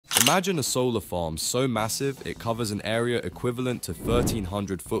Imagine a solar farm so massive it covers an area equivalent to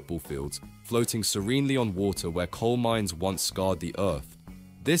 1,300 football fields, floating serenely on water where coal mines once scarred the earth.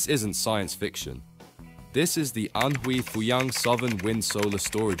 This isn't science fiction. This is the Anhui Fuyang Southern Wind Solar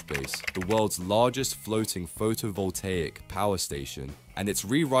Storage Base, the world's largest floating photovoltaic power station, and it's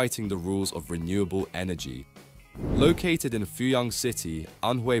rewriting the rules of renewable energy. Located in Fuyang City,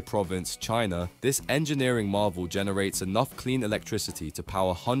 Anhui Province, China, this engineering marvel generates enough clean electricity to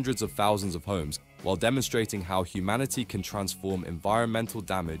power hundreds of thousands of homes, while demonstrating how humanity can transform environmental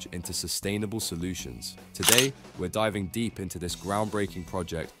damage into sustainable solutions. Today, we're diving deep into this groundbreaking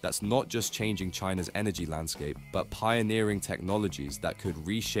project that's not just changing China's energy landscape, but pioneering technologies that could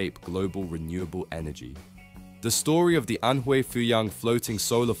reshape global renewable energy. The story of the Anhui Fuyang floating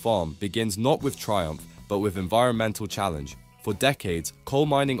solar farm begins not with triumph, but with environmental challenge. For decades, coal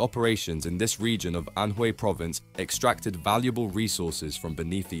mining operations in this region of Anhui Province extracted valuable resources from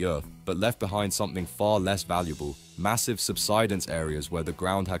beneath the earth, but left behind something far less valuable: massive subsidence areas where the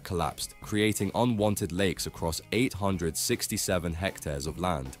ground had collapsed, creating unwanted lakes across 867 hectares of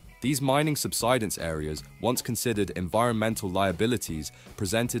land. These mining subsidence areas, once considered environmental liabilities,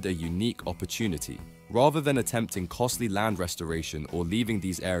 presented a unique opportunity. Rather than attempting costly land restoration or leaving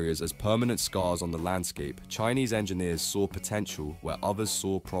these areas as permanent scars on the landscape, Chinese engineers saw potential where others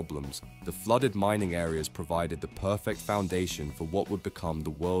saw problems. The flooded mining areas provided the perfect foundation for what would become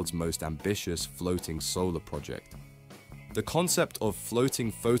the world's most ambitious floating solar project. The concept of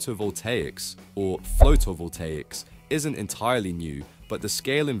floating photovoltaics, or photovoltaics, isn't entirely new, but the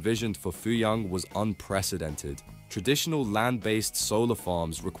scale envisioned for Fuyang was unprecedented. Traditional land-based solar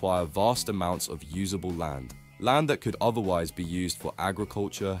farms require vast amounts of usable land that could otherwise be used for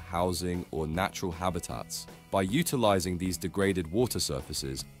agriculture, housing, or natural habitats. By utilizing these degraded water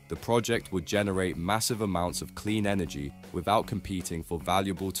surfaces, the project would generate massive amounts of clean energy without competing for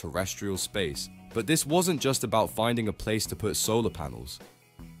valuable terrestrial space. But this wasn't just about finding a place to put solar panels.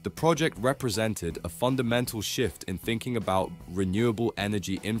 The project represented a fundamental shift in thinking about renewable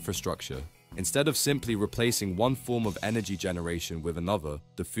energy infrastructure. Instead of simply replacing one form of energy generation with another,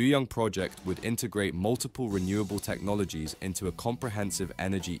 the Fuyang project would integrate multiple renewable technologies into a comprehensive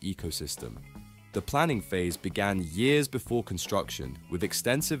energy ecosystem. The planning phase began years before construction, with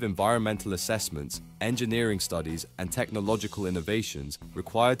extensive environmental assessments, engineering studies, and technological innovations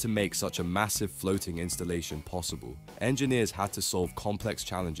required to make such a massive floating installation possible. Engineers had to solve complex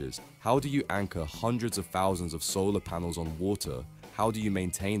challenges. How do you anchor hundreds of thousands of solar panels on water? How do you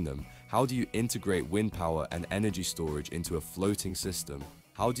maintain them? How do you integrate wind power and energy storage into a floating system?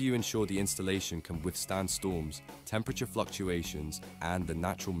 How do you ensure the installation can withstand storms, temperature fluctuations, and the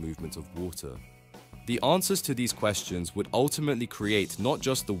natural movement of water? The answers to these questions would ultimately create not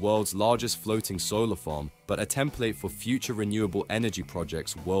just the world's largest floating solar farm, but a template for future renewable energy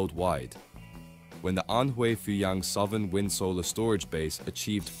projects worldwide. When the Anhui Fuyang Southern Wind Solar Storage Base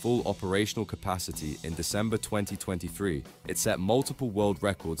achieved full operational capacity in December 2023, it set multiple world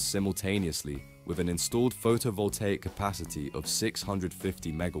records simultaneously, with an installed photovoltaic capacity of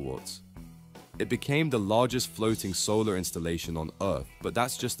 650 megawatts. It became the largest floating solar installation on Earth, but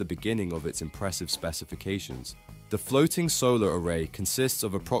that's just the beginning of its impressive specifications. The floating solar array consists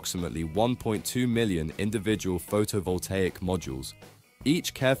of approximately 1.2 million individual photovoltaic modules,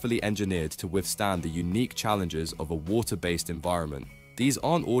 each carefully engineered to withstand the unique challenges of a water-based environment. These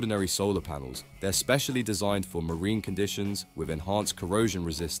aren't ordinary solar panels. They're specially designed for marine conditions with enhanced corrosion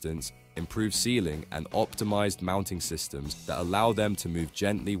resistance, improved sealing, and optimized mounting systems that allow them to move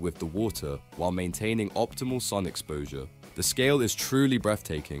gently with the water while maintaining optimal sun exposure. The scale is truly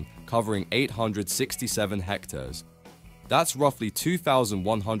breathtaking, covering 867 hectares. That's roughly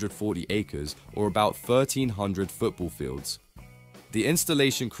 2,140 acres, or about 1,300 football fields. The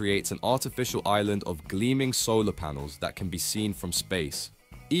installation creates an artificial island of gleaming solar panels that can be seen from space.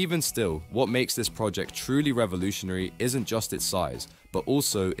 Even still, what makes this project truly revolutionary isn't just its size, but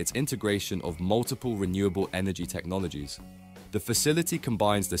also its integration of multiple renewable energy technologies. The facility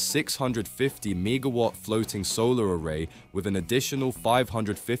combines the 650 megawatt floating solar array with an additional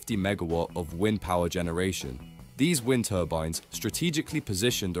 550 megawatt of wind power generation. These wind turbines, strategically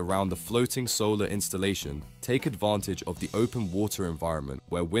positioned around the floating solar installation, take advantage of the open water environment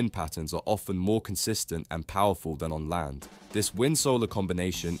where wind patterns are often more consistent and powerful than on land. This wind-solar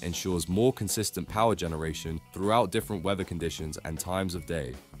combination ensures more consistent power generation throughout different weather conditions and times of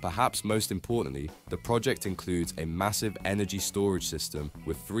day. Perhaps most importantly, the project includes a massive energy storage system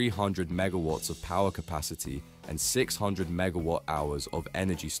with 300 megawatts of power capacity and 600 megawatt hours of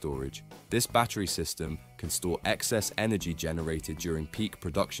energy storage. This battery system can store excess energy generated during peak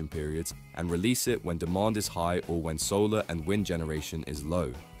production periods and release it when demand is high or when solar and wind generation is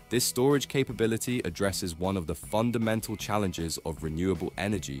low. This storage capability addresses one of the fundamental challenges of renewable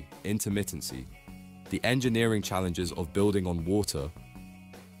energy, intermittency. The engineering challenges of building on water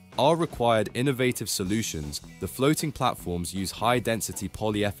are required innovative solutions. The floating platforms use high-density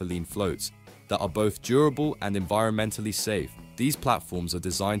polyethylene floats that are both durable and environmentally safe. These platforms are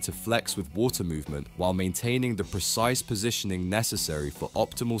designed to flex with water movement while maintaining the precise positioning necessary for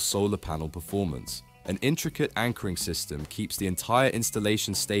optimal solar panel performance. An intricate anchoring system keeps the entire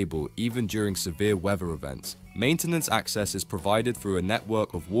installation stable even during severe weather events. Maintenance access is provided through a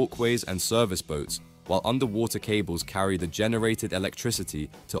network of walkways and service boats, while underwater cables carry the generated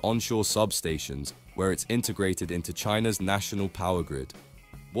electricity to onshore substations, where it's integrated into China's national power grid.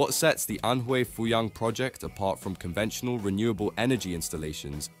 What sets the Anhui Fuyang project apart from conventional renewable energy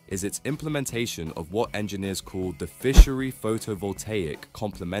installations is its implementation of what engineers call the fishery photovoltaic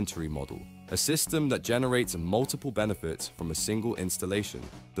complementary model, a system that generates multiple benefits from a single installation.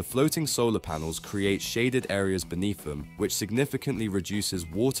 The floating solar panels create shaded areas beneath them, which significantly reduces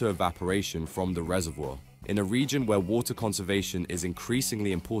water evaporation from the reservoir. In a region where water conservation is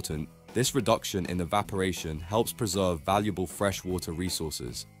increasingly important, this reduction in evaporation helps preserve valuable freshwater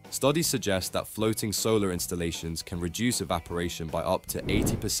resources. Studies suggest that floating solar installations can reduce evaporation by up to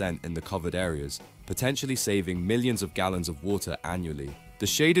 80% in the covered areas, potentially saving millions of gallons of water annually. The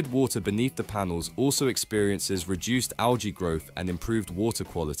shaded water beneath the panels also experiences reduced algae growth and improved water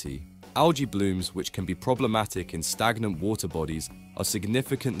quality. Algae blooms, which can be problematic in stagnant water bodies, are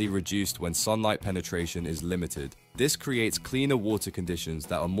significantly reduced when sunlight penetration is limited. This creates cleaner water conditions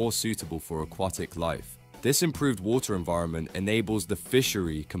that are more suitable for aquatic life. This improved water environment enables the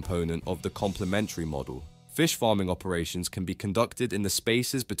fishery component of the complementary model. Fish farming operations can be conducted in the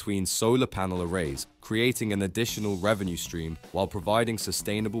spaces between solar panel arrays, creating an additional revenue stream while providing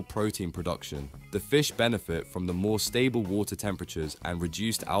sustainable protein production. The fish benefit from the more stable water temperatures and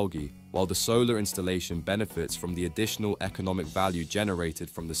reduced algae, while the solar installation benefits from the additional economic value generated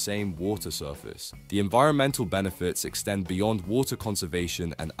from the same water surface. The environmental benefits extend beyond water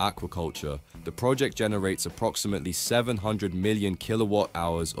conservation and aquaculture. The project generates approximately 700 million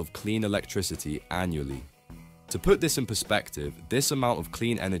kilowatt-hours of clean electricity annually. To put this in perspective, this amount of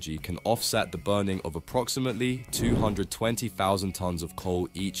clean energy can offset the burning of approximately 220,000 tons of coal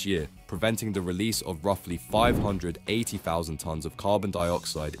each year, preventing the release of roughly 580,000 tons of carbon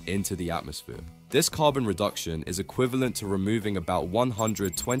dioxide into the atmosphere. This carbon reduction is equivalent to removing about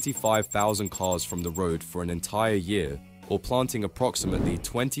 125,000 cars from the road for an entire year, or planting approximately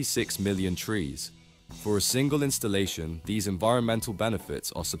 26 million trees. For a single installation, these environmental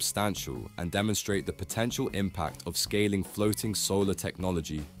benefits are substantial and demonstrate the potential impact of scaling floating solar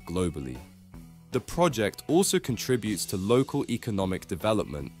technology globally. The project also contributes to local economic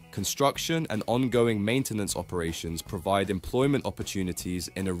development. Construction and ongoing maintenance operations provide employment opportunities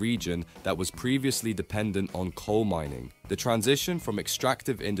in a region that was previously dependent on coal mining. The transition from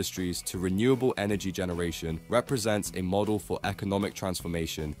extractive industries to renewable energy generation represents a model for economic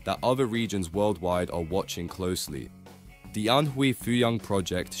transformation that other regions worldwide are watching closely. The Anhui Fuyang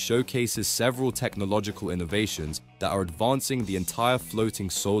project showcases several technological innovations that are advancing the entire floating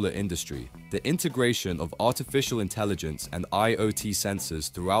solar industry. The integration of artificial intelligence and IoT sensors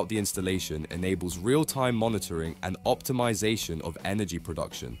throughout the installation enables real-time monitoring and optimization of energy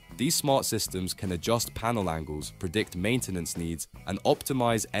production. These smart systems can adjust panel angles, predict maintenance needs, and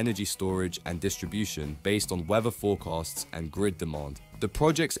optimize energy storage and distribution based on weather forecasts and grid demand. The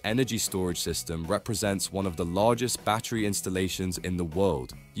project's energy storage system represents one of the largest battery installations in the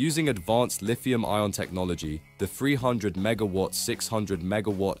world. Using advanced lithium-ion technology, the 300 megawatt 600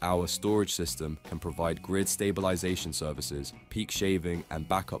 megawatt-hour storage system can provide grid stabilization services, peak shaving, and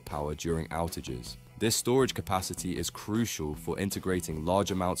backup power during outages. This storage capacity is crucial for integrating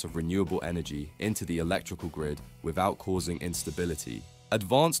large amounts of renewable energy into the electrical grid without causing instability.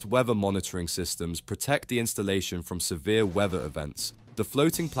 Advanced weather monitoring systems protect the installation from severe weather events. The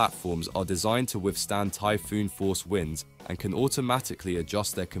floating platforms are designed to withstand typhoon-force winds and can automatically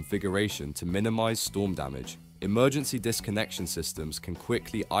adjust their configuration to minimize storm damage. Emergency disconnection systems can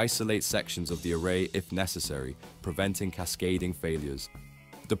quickly isolate sections of the array if necessary, preventing cascading failures.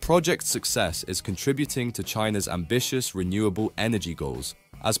 The project's success is contributing to China's ambitious renewable energy goals.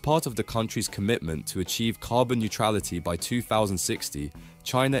 As part of the country's commitment to achieve carbon neutrality by 2060,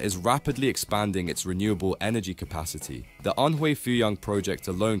 China is rapidly expanding its renewable energy capacity. The Anhui Fuyang project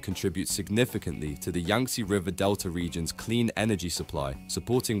alone contributes significantly to the Yangtze River Delta region's clean energy supply,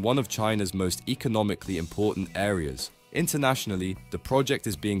 supporting one of China's most economically important areas. Internationally, the project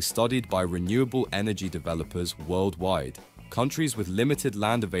is being studied by renewable energy developers worldwide. Countries with limited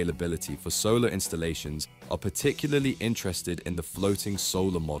land availability for solar installations are particularly interested in the floating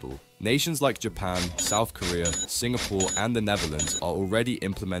solar model. Nations like Japan, South Korea, Singapore, and the Netherlands are already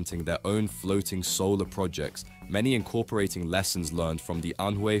implementing their own floating solar projects, many incorporating lessons learned from the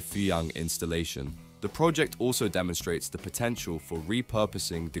Anhui Fuyang installation. The project also demonstrates the potential for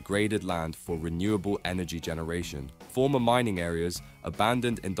repurposing degraded land for renewable energy generation. Former mining areas,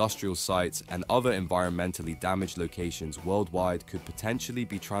 abandoned industrial sites, and other environmentally damaged locations worldwide could potentially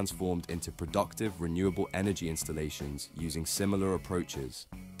be transformed into productive renewable energy installations using similar approaches.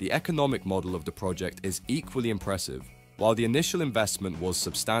 The economic model of the project is equally impressive. While the initial investment was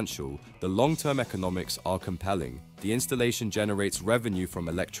substantial, the long-term economics are compelling. The installation generates revenue from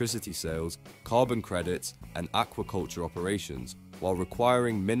electricity sales, carbon credits, and aquaculture operations, while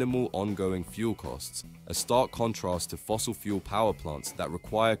requiring minimal ongoing fuel costs, a stark contrast to fossil fuel power plants that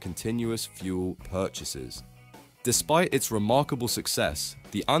require continuous fuel purchases. Despite its remarkable success,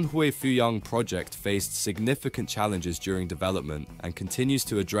 the Anhui Fuyang project faced significant challenges during development and continues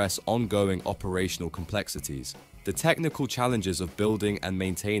to address ongoing operational complexities. The technical challenges of building and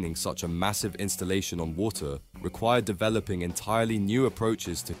maintaining such a massive installation on water require developing entirely new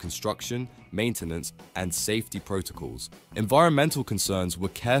approaches to construction, maintenance, and safety protocols. Environmental concerns were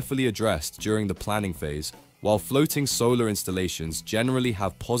carefully addressed during the planning phase. While floating solar installations generally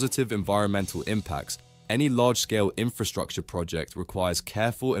have positive environmental impacts, any large-scale infrastructure project requires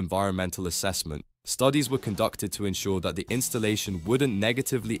careful environmental assessment. Studies were conducted to ensure that the installation wouldn't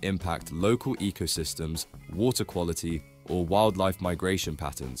negatively impact local ecosystems, water quality, or wildlife migration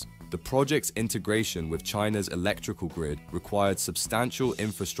patterns. The project's integration with China's electrical grid required substantial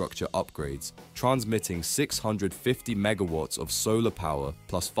infrastructure upgrades, transmitting 650 megawatts of solar power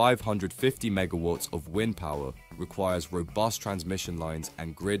plus 550 megawatts of wind power requires robust transmission lines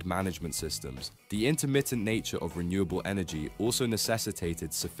and grid management systems. The intermittent nature of renewable energy also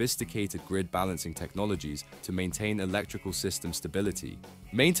necessitated sophisticated grid balancing technologies to maintain electrical system stability.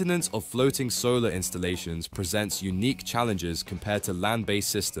 Maintenance of floating solar installations presents unique challenges compared to land-based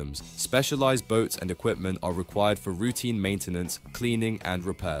systems. Specialized boats and equipment are required for routine maintenance, cleaning, and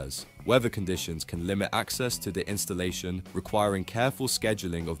repairs. Weather conditions can limit access to the installation, requiring careful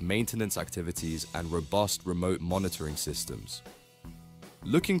scheduling of maintenance activities and robust remote monitoring systems.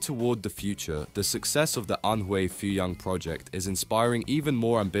 Looking toward the future, the success of the Anhui Fuyang project is inspiring even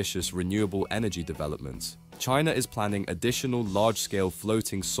more ambitious renewable energy developments. China is planning additional large-scale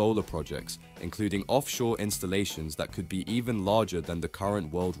floating solar projects, including offshore installations that could be even larger than the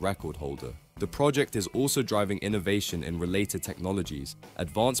current world record holder. The project is also driving innovation in related technologies.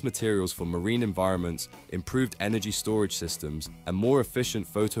 Advanced materials for marine environments, improved energy storage systems, and more efficient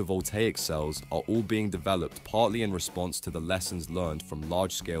photovoltaic cells are all being developed partly in response to the lessons learned from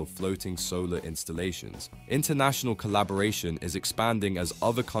large-scale floating solar installations. International collaboration is expanding as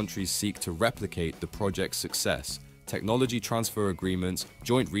other countries seek to replicate the project's success. Technology transfer agreements,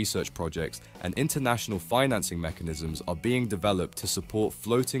 joint research projects, and international financing mechanisms are being developed to support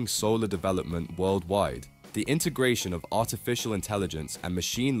floating solar development worldwide. The integration of artificial intelligence and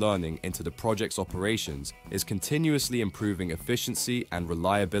machine learning into the project's operations is continuously improving efficiency and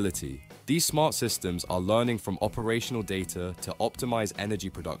reliability. These smart systems are learning from operational data to optimize energy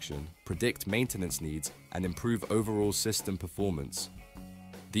production, predict maintenance needs, and improve overall system performance.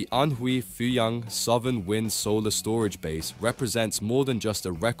 The Anhui Fuyang Southern Wind Solar Storage Base represents more than just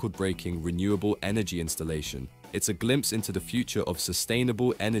a record-breaking renewable energy installation. It's a glimpse into the future of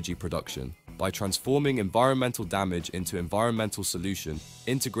sustainable energy production. By transforming environmental damage into environmental solution,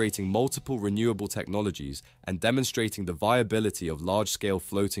 integrating multiple renewable technologies, and demonstrating the viability of large-scale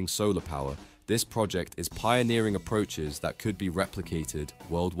floating solar power, this project is pioneering approaches that could be replicated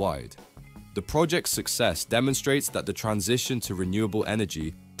worldwide. The project's success demonstrates that the transition to renewable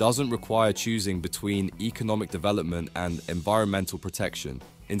energy doesn't require choosing between economic development and environmental protection.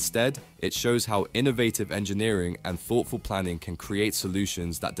 Instead, it shows how innovative engineering and thoughtful planning can create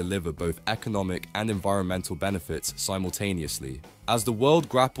solutions that deliver both economic and environmental benefits simultaneously. As the world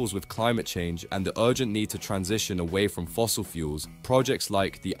grapples with climate change and the urgent need to transition away from fossil fuels, projects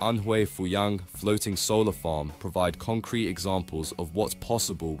like the Anhui Fuyang floating solar farm provide concrete examples of what's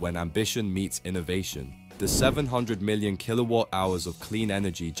possible when ambition meets innovation. The 700 million kilowatt-hours of clean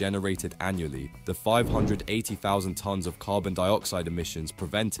energy generated annually, the 580,000 tons of carbon dioxide emissions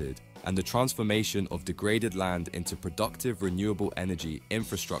prevented, and the transformation of degraded land into productive renewable energy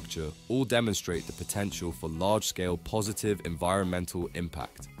infrastructure all demonstrate the potential for large-scale positive environmental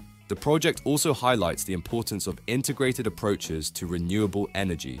impact. The project also highlights the importance of integrated approaches to renewable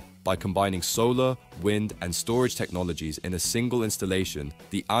energy. By combining solar, wind, and storage technologies in a single installation,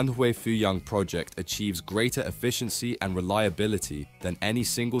 the Anhui Fuyang project achieves greater efficiency and reliability than any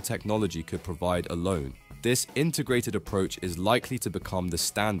single technology could provide alone. This integrated approach is likely to become the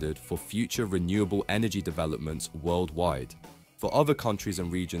standard for future renewable energy developments worldwide. For other countries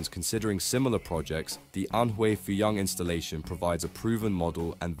and regions considering similar projects, the Anhui Fuyang installation provides a proven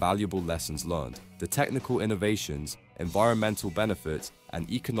model and valuable lessons learned. The technical innovations, environmental benefits, and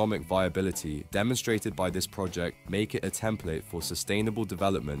economic viability demonstrated by this project make it a template for sustainable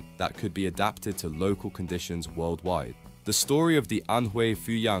development that could be adapted to local conditions worldwide. The story of the Anhui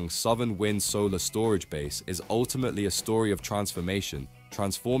Fuyang Southern Wind Solar Storage Base is ultimately a story of transformation,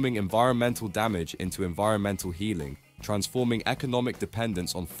 transforming environmental damage into environmental healing, transforming economic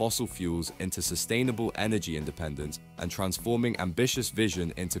dependence on fossil fuels into sustainable energy independence, and transforming ambitious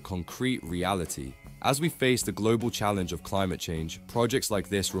vision into concrete reality. As we face the global challenge of climate change, projects like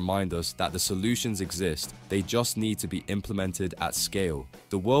this remind us that the solutions exist, they just need to be implemented at scale.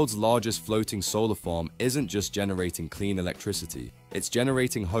 The world's largest floating solar farm isn't just generating clean electricity, it's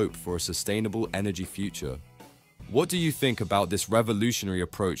generating hope for a sustainable energy future. What do you think about this revolutionary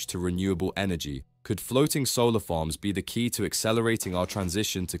approach to renewable energy? Could floating solar farms be the key to accelerating our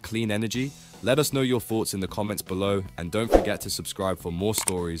transition to clean energy? Let us know your thoughts in the comments below, and don't forget to subscribe for more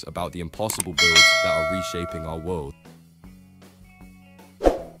stories about the impossible builds that are reshaping our world.